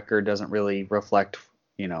Denver's record doesn't really reflect,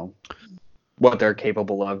 what they're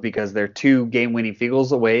capable of, because they're 2 game-winning field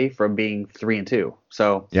goals away from being 3-2.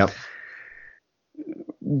 So, yep.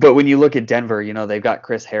 But when you look at Denver, they've got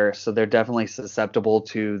Chris Harris, so they're definitely susceptible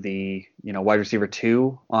to the, wide receiver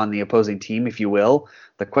 2 on the opposing team, if you will.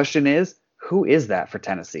 The question is, who is that for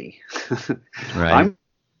Tennessee? Right.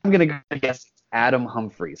 I'm going to guess Adam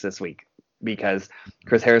Humphries this week, because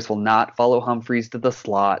Chris Harris will not follow Humphries to the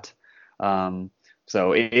slot.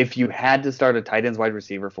 So if you had to start a tight ends wide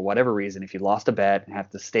receiver for whatever reason, if you lost a bet and have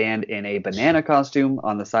to stand in a banana costume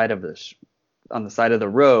on the side of the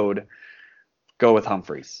road, go with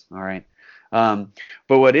Humphries. All right. But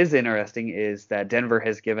what is interesting is that Denver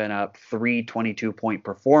has given up 3 22-point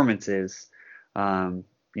performances, to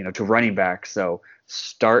running backs. So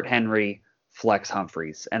start Henry, flex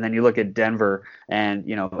Humphries, and then you look at Denver, and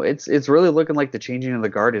it's really looking like the changing of the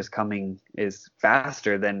guard is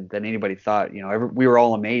faster than anybody thought. We were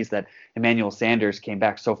all amazed that Emmanuel Sanders came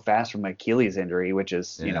back so fast from Achilles injury, which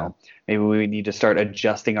is maybe we need to start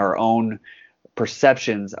adjusting our own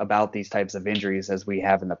perceptions about these types of injuries as we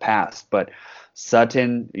have in the past. But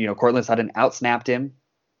Sutton, Cortland Sutton outsnapped him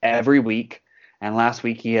every week, and last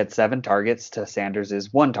week he had 7 targets to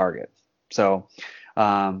Sanders' 1 target. So.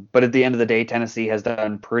 But at the end of the day, Tennessee has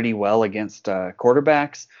done pretty well against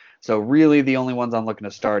quarterbacks. So really the only ones I'm looking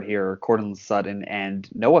to start here are Cortland Sutton and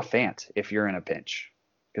Noah Fant if you're in a pinch,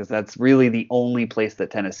 because that's really the only place that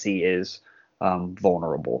Tennessee is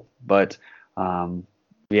vulnerable. But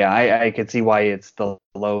I could see why it's the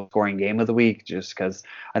low scoring game of the week, just because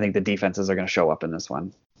I think the defenses are going to show up in this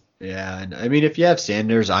one. Yeah, and I mean, if you have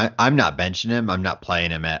Sanders, I'm not benching him. I'm not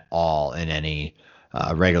playing him at all in any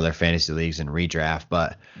regular fantasy leagues and redraft.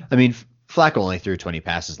 But I mean, Flacco only threw 20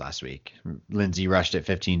 passes last week. Lindsey rushed it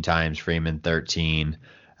 15 times, Freeman 13.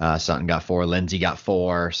 Sutton got 4, Lindsey got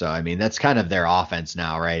 4. So I mean, that's kind of their offense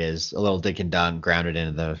now, right? Is a little dink and dunk, grounded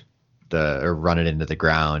into or run it into the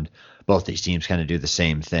ground. Both these teams kind of do the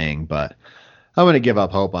same thing, but I'm going to give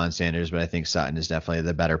up hope on Sanders, but I think Sutton is definitely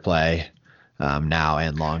the better play now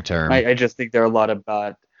and long term. I just think there are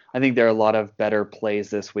a lot of better plays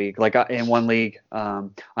this week. Like in one league,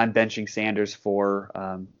 I'm benching Sanders for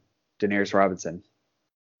Denarius Robinson.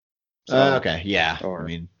 So, okay, yeah. I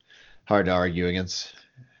mean, hard to argue against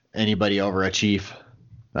anybody over a Chief.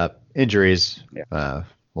 Injuries,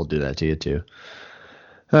 will do that to you too.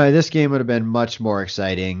 This game would have been much more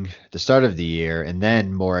exciting at the start of the year, and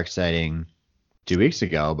then more exciting 2 weeks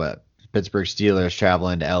ago. But Pittsburgh Steelers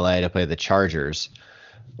traveling to LA to play the Chargers.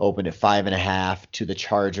 opened at 5.5 to the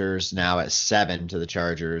Chargers, now at 7 to the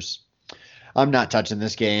Chargers. I'm not touching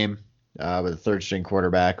this game with a third string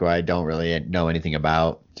quarterback who I don't really know anything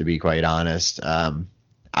about, to be quite honest.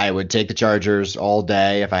 I would take the Chargers all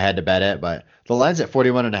day if I had to bet it, but the line's at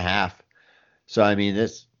 41.5. So, I mean,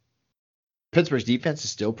 this Pittsburgh's defense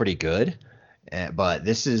is still pretty good, but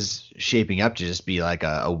this is shaping up to just be like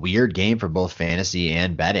a weird game for both fantasy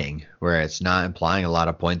and betting, where it's not implying a lot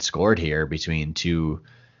of points scored here between two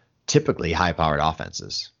typically high-powered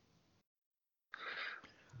offenses.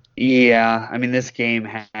 Yeah, I mean, this game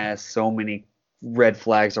has so many red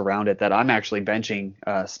flags around it that I'm actually benching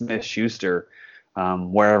Smith-Schuster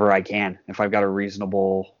wherever I can. If I've got a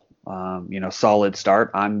reasonable, solid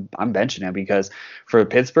start, I'm benching him, because for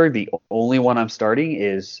Pittsburgh, the only one I'm starting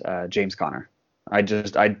is James Conner. I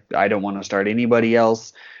don't want to start anybody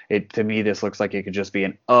else. To me, this looks like it could just be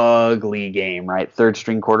an ugly game, right? Third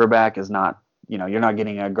string quarterback is not, you're not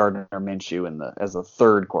getting a Gardner Minshew as a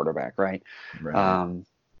third quarterback, right? Right.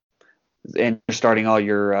 And you're starting all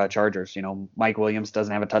your Chargers. Mike Williams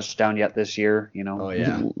doesn't have a touchdown yet this year. Oh,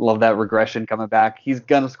 yeah. Love that regression coming back. He's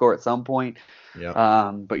gonna score at some point.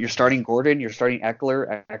 Yeah. But you're starting Gordon. You're starting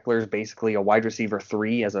Eckler. Eckler's basically a wide receiver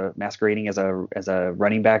 3 masquerading as a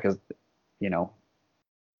running back,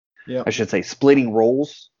 Yeah. I should say splitting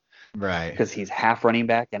roles. Right. Because he's half running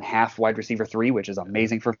back and half wide receiver 3, which is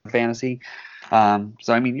amazing for fantasy.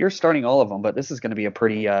 So I mean, you're starting all of them, but this is going to be a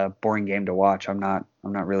pretty boring game to watch. I'm not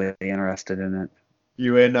really interested in it.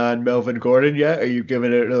 You in on Melvin Gordon yet? Are you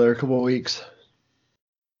giving it another couple of weeks?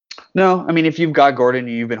 No, I mean, if you've got Gordon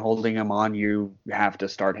and you've been holding him on, you have to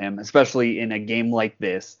start him, especially in a game like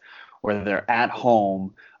this where they're at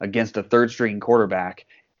home against a third string quarterback.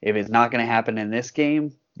 If it's not going to happen in this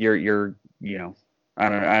game, you're I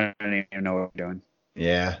don't even know what I'm doing.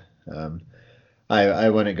 Yeah. I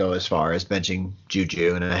wouldn't go as far as benching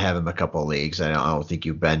Juju, and I have him a couple of leagues. I don't think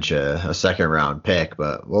you bench a second round pick,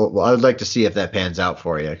 but well, I'd like to see if that pans out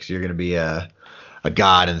for you, because you're going to be a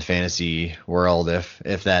god in the fantasy world if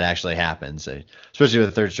that actually happens. Especially with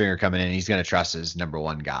a third stringer coming in, he's going to trust his number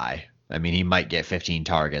one guy. I mean, he might get 15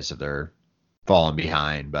 targets if they're falling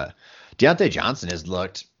behind, but Deontay Johnson has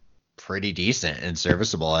looked pretty decent and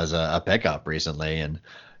serviceable as a pickup recently. And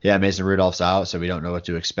yeah, Mason Rudolph's out, so we don't know what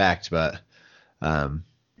to expect, but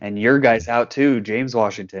and your guy's out too, James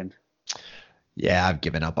Washington. Yeah, I've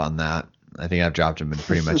given up on that. I think I've dropped him in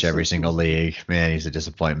pretty much every single league. Man, he's a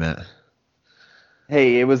disappointment.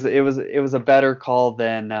 Hey, it was a better call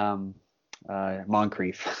than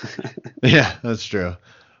Moncrief. Yeah, that's true.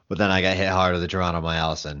 But then I got hit hard with the Geronimo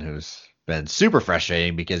Allison, who's been super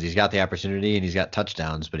frustrating because he's got the opportunity and he's got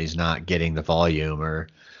touchdowns, but he's not getting the volume or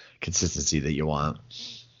consistency that you want.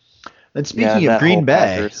 And speaking of Green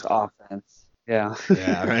Bay, offense. Yeah.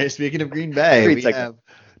 Yeah, right. Speaking of Green Bay, we have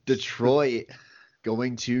Detroit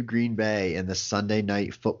going to Green Bay in the Sunday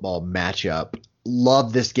night football matchup.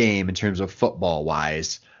 Love this game in terms of football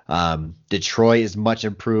wise. Detroit is much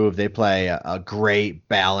improved. They play a great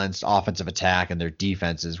balanced offensive attack, and their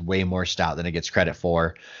defense is way more stout than it gets credit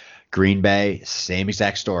for. Green Bay, same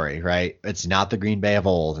exact story, right? It's not the Green Bay of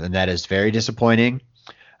old, and that is very disappointing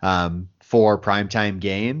for primetime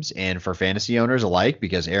games and for fantasy owners alike,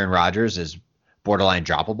 because Aaron Rodgers is borderline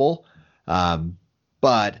droppable.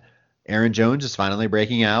 But Aaron Jones is finally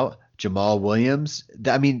breaking out. Jamal Williams.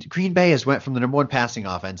 I mean, Green Bay has went from the number one passing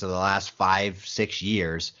offense of the last 5-6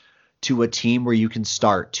 years to a team where you can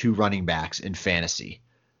start 2 running backs in fantasy,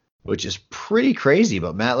 which is pretty crazy.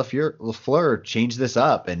 But Matt LaFleur changed this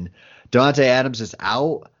up, and Davante Adams is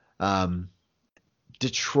out.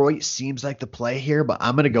 Detroit seems like the play here, but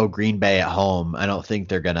I'm going to go Green Bay at home. I don't think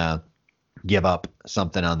they're going to give up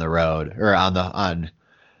something on the road or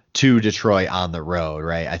to Detroit on the road,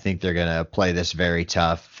 right? I think they're going to play this very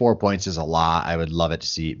tough. 4 points is a lot. I would love it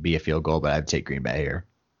to be a field goal, but I'd take Green Bay here.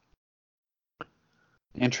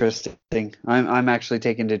 Interesting. I'm actually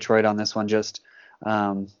taking Detroit on this one. Just,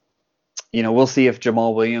 we'll see if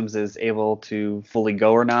Jamal Williams is able to fully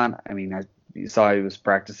go or not. I mean, you saw he was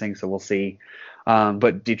practicing, so we'll see.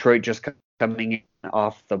 But Detroit just coming in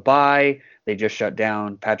off the bye. They just shut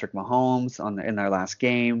down Patrick Mahomes in their last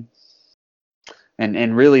game.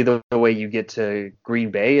 And really the way you get to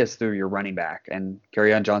Green Bay is through your running back. And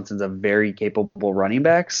Kerryon Johnson's a very capable running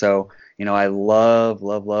back. So, I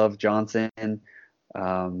love Johnson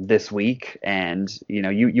this week. And,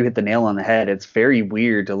 you hit the nail on the head. It's very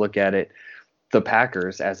weird to look at it, the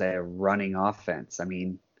Packers, as a running offense. I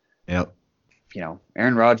mean, yep.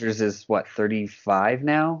 Aaron Rodgers is 35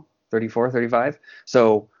 now, 34, 35.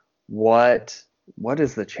 So what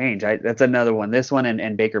is the change? That's another one. This one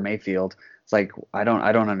and Baker Mayfield. It's like I don't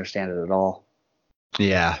understand it at all.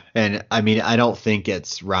 Yeah, and I mean, I don't think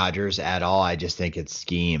it's Rodgers at all. I just think it's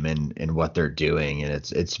scheme and what they're doing, and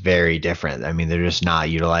it's very different. I mean, they're just not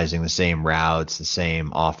utilizing the same routes, the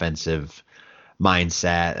same offensive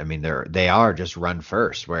mindset. I mean, they are just run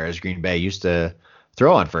first, whereas Green Bay used to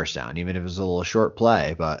throw on first down, even if it was a little short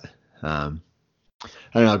play. But I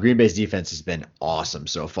don't know. Green Bay's defense has been awesome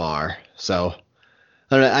so far. So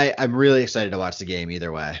I don't know. I'm really excited to watch the game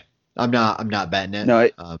either way. I'm not betting it. No,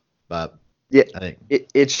 But yeah, I think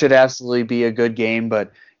it should absolutely be a good game,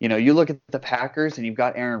 but you look at the Packers and you've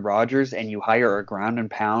got Aaron Rodgers and you hire a ground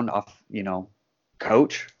and pound off,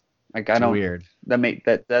 coach. Like I it's don't weird.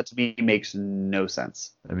 that to me makes no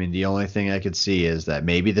sense. I mean, the only thing I could see is that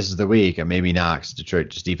maybe this is the week, and maybe not, 'cause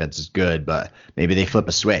Detroit's defense is good, but maybe they flip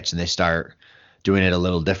a switch and they start doing it a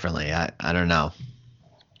little differently. I don't know.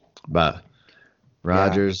 But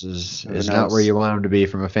Rodgers is Who not knows? where you want him to be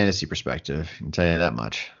from a fantasy perspective. I can tell you that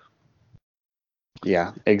much.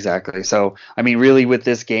 Yeah, exactly. So, I mean, really with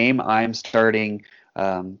this game, I'm starting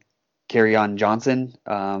Kerryon Johnson.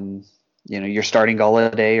 You're starting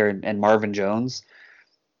Golladay and Marvin Jones.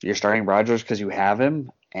 You're starting Rodgers because you have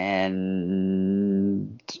him,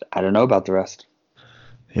 and I don't know about the rest.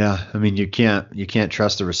 Yeah, I mean, you can't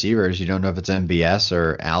trust the receivers. You don't know if it's MBS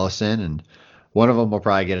or Allison, and one of them will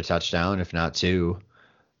probably get a touchdown, if not two.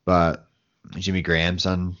 But Jimmy Graham's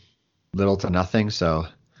on little to nothing, so I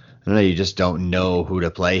don't know. You just don't know who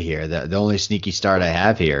to play here. The only sneaky start I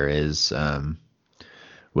have here is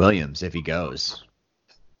Williams if he goes.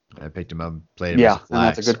 I picked him up, played him as Yeah, a and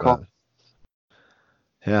that's a flex, good call. but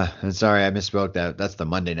yeah. And sorry, I misspoke. That's the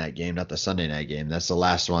Monday night game, not the Sunday night game. That's the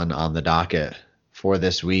last one on the docket for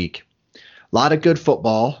this week. A lot of good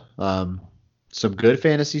football, some good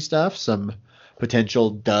fantasy stuff, some potential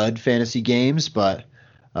dud fantasy games, but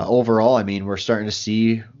overall, I mean, we're starting to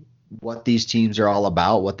see what these teams are all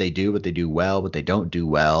about, what they do well, what they don't do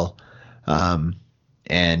well,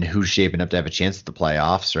 and who's shaping up to have a chance at the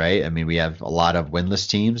playoffs, right? I mean, we have a lot of winless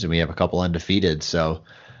teams and we have a couple undefeated, so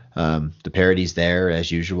the parity's there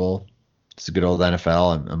as usual. It's a good old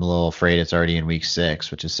NFL. I'm a little afraid it's already in week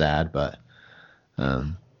 6, which is sad, but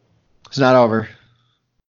it's not over.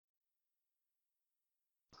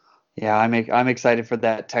 Yeah, I'm excited for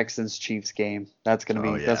that Texans Chiefs game. That's gonna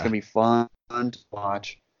Oh be that's yeah. gonna be fun to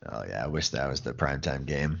watch. Oh yeah, I wish that was the primetime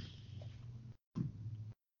game.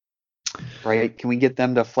 Right? Can we get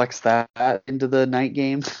them to flex that into the night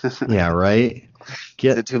game? Yeah, right.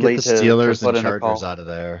 Is it too Get late the to Steelers put and in a Chargers call? out of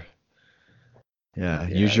there. Yeah, Yeah,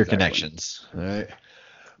 use your exactly. connections. All right.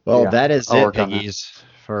 Well, Yeah, that is I'll it, work on that. Piggies,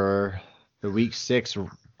 for the week 6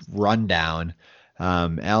 rundown.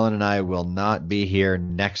 Alan and I will not be here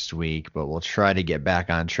next week, but we'll try to get back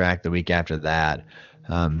on track the week after that.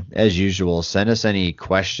 As usual, send us any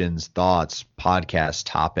questions, thoughts, podcast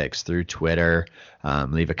topics through Twitter.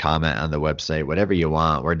 Leave a comment on the website, whatever you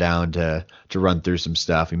want. We're down to run through some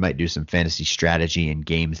stuff. We might do some fantasy strategy and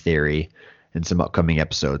game theory in some upcoming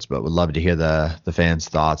episodes, but would love to hear the fans'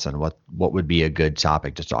 thoughts on what would be a good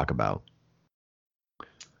topic to talk about.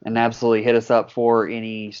 And absolutely hit us up for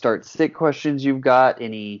any start sit questions you've got,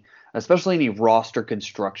 especially any roster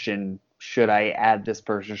construction. Should I add this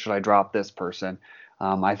person? Should I drop this person?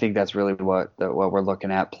 I think that's really what we're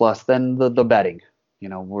looking at. Plus, then the betting.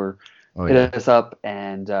 Hit us up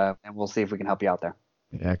and we'll see if we can help you out there.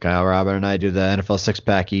 Yeah, Kyle, Robin, and I do the NFL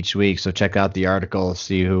 6-pack each week, so check out the article,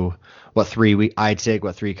 see what 3 I take,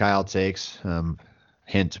 what 3 Kyle takes.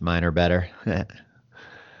 Hint, mine are better. All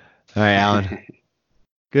right, Alan.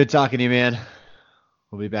 Good talking to you, man.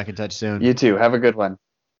 We'll be back in touch soon. You too. Have a good one.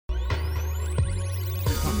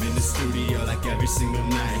 I'm in the studio like every single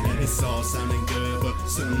night, and it's all sounding good, but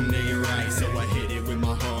something ain't right. So I hit it with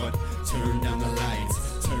my heart, turn down the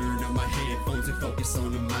lights, turn on my headphones and focus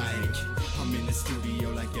on the mic. I'm in the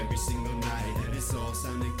studio like every single night, and it's all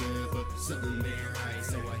sounding good, but something ain't right.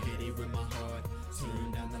 So I hit it with my heart,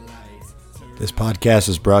 turn down the lights. This podcast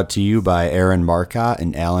is brought to you by Aaron Marcotte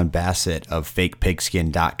and Alan Bassett of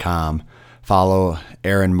FakePigskin.com. Follow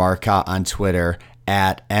Aaron Marcotte on Twitter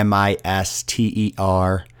at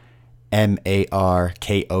MisterMarkot.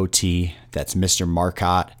 That's Mr.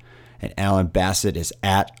 Marcotte. And Alan Bassett is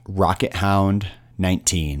at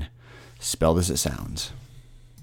RocketHound19. Spelled as it sounds.